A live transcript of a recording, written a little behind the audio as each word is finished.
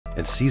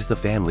and sees the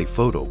family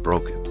photo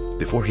broken.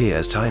 Before he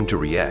has time to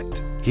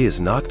react, he is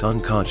knocked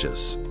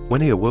unconscious.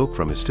 When he awoke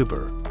from his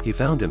stupor, he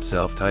found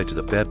himself tied to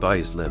the bed by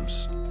his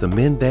limbs. The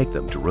men begged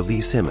them to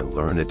release him and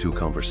learn into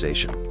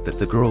conversation that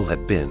the girl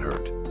had been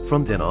hurt.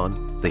 From then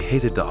on, they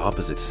hated the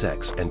opposite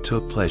sex and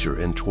took pleasure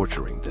in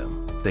torturing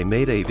them. They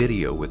made a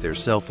video with their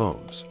cell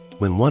phones.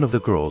 When one of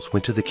the girls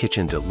went to the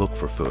kitchen to look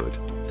for food,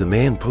 the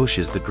man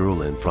pushes the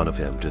girl in front of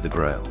him to the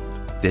ground.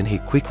 Then he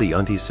quickly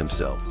undies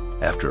himself,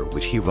 after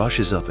which he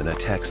rushes up and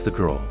attacks the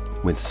girl,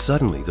 when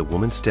suddenly the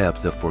woman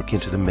stabs the fork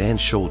into the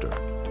man's shoulder,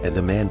 and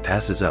the man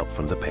passes out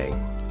from the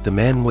pain. The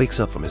man wakes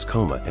up from his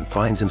coma and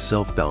finds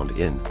himself bound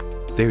in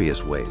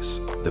various ways.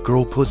 The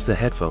girl puts the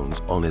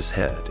headphones on his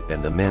head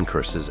and the man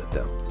curses at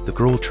them. The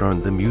girl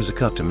turned the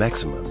music up to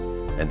maximum,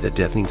 and the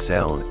deafening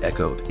sound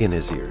echoed in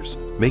his ears,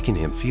 making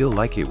him feel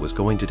like he was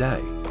going to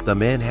die. The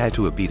man had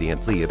to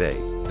obediently obey.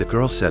 The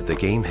girl said the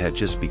game had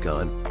just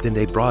begun. Then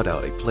they brought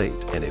out a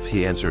plate, and if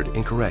he answered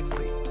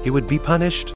incorrectly, he would be punished.